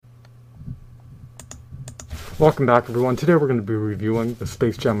Welcome back, everyone. Today we're going to be reviewing the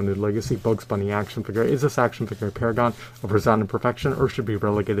Space Jam: A New Legacy Bugs Bunny action figure. Is this action figure a paragon of resounding perfection, or should be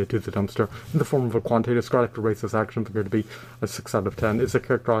relegated to the dumpster in the form of a quantitative score? I have to rate this action figure to be a 6 out of 10. Is it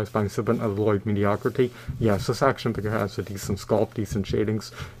characterized by incipient alloyed mediocrity? Yes, this action figure has a decent sculpt, decent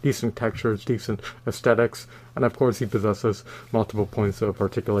shadings, decent textures, decent aesthetics, and of course he possesses multiple points of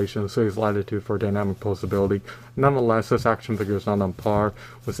articulation, so he has latitude for dynamic posability. Nonetheless, this action figure is not on par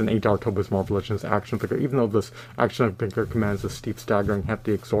with an 8 Tobis Marvel Legends action figure, even though this action figure commands a steep, staggering,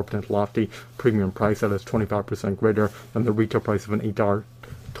 hefty, exorbitant, lofty premium price that is 25% greater than the retail price of an 8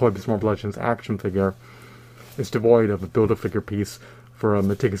 Tobis Marvel Legends action figure. It's devoid of a Build-A-Figure piece for a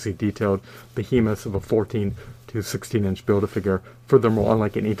meticulously detailed behemoth of a 14 to 16 inch Build-A-Figure. Furthermore,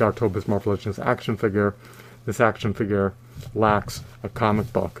 unlike an 8 Tobis Marvel Legends action figure, this action figure lacks a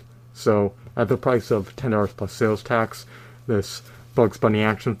comic book. So, at the price of $10 plus sales tax, this Bugs Bunny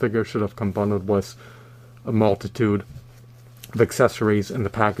action figure should have come bundled with a multitude of accessories in the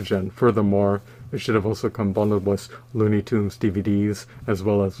packaging. Furthermore, it should have also come bundled with Looney Tunes DVDs as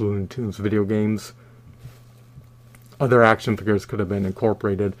well as Looney Tunes video games. Other action figures could have been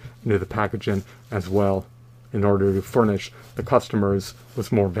incorporated into the packaging as well in order to furnish the customers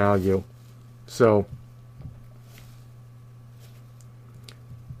with more value. So,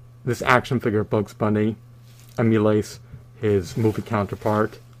 this action figure Bugs Bunny emulates his movie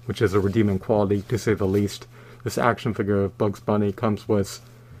counterpart, which is a redeeming quality to say the least. This action figure of Bugs Bunny comes with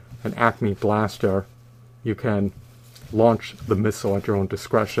an Acme blaster. You can launch the missile at your own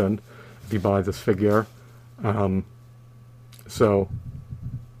discretion if you buy this figure. So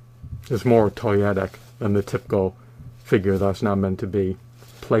it's more toyetic than the typical figure that's not meant to be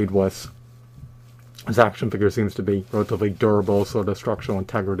played with. This action figure seems to be relatively durable, sort of structural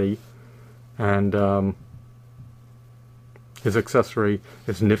integrity, and his accessory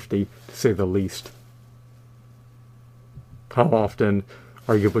is nifty, to say the least. How often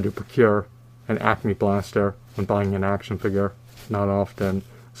are you able to procure an Acme blaster when buying an action figure? Not often.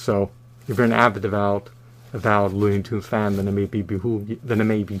 So, if you're an avowed Looney Tunes fan, then it may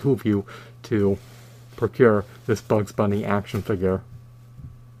behoove you to procure this Bugs Bunny action figure.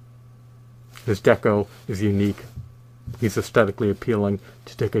 His deco is unique. He's aesthetically appealing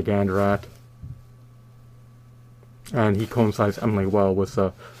to take a gander at. And he coincides eminently well with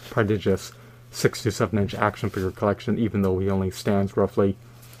a prodigious 6 to 7 inch action figure collection, even though he only stands roughly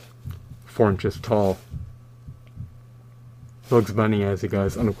 4 inches tall. Bugs Bunny, as you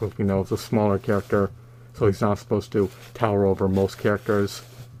guys unequivocally know, is a smaller character, so he's not supposed to tower over most characters.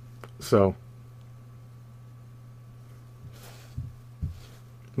 So,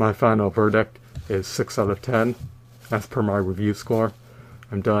 my final verdict is 6 out of 10, as per my review score.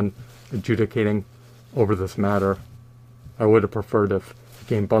 I'm done adjudicating over this matter. I would have preferred if the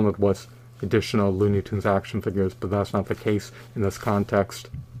game bundled with additional Looney Tunes action figures, but that's not the case in this context,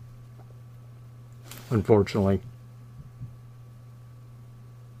 unfortunately.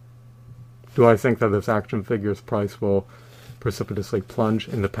 Do I think that this action figure's price will precipitously plunge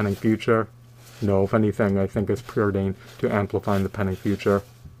in the pending future? No, if anything, I think it's preordained to amplify in the pending future.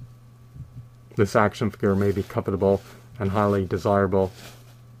 This action figure may be covetable and highly desirable,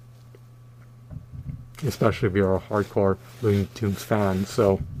 especially if you're a hardcore Looney Tunes fan.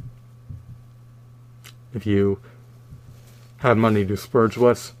 So, if you have money to splurge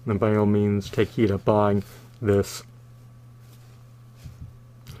with, then by all means take heed of buying this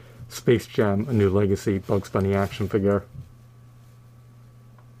Space Jam: A New Legacy Bugs Bunny action figure.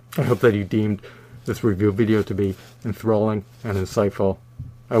 I hope that you deemed this review video to be enthralling and insightful.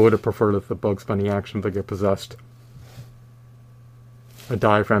 I would have preferred if the Bugs Bunny action figure possessed a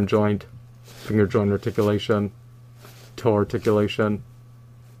diaphragm joint, finger joint articulation, toe articulation,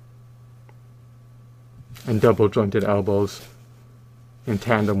 and double jointed elbows in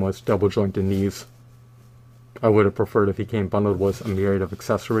tandem with double jointed knees. I would have preferred if he came bundled with a myriad of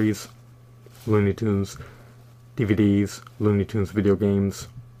accessories, Looney Tunes DVDs, Looney Tunes video games,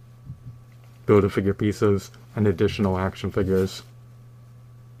 Build-A-Figure pieces, and additional action figures.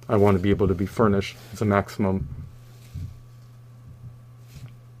 I want to be able to be furnished as a maximum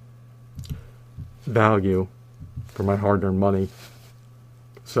value for my hard-earned money.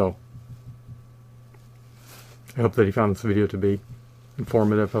 So, I hope that you found this video to be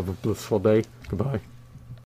informative. Have a blissful day. Goodbye.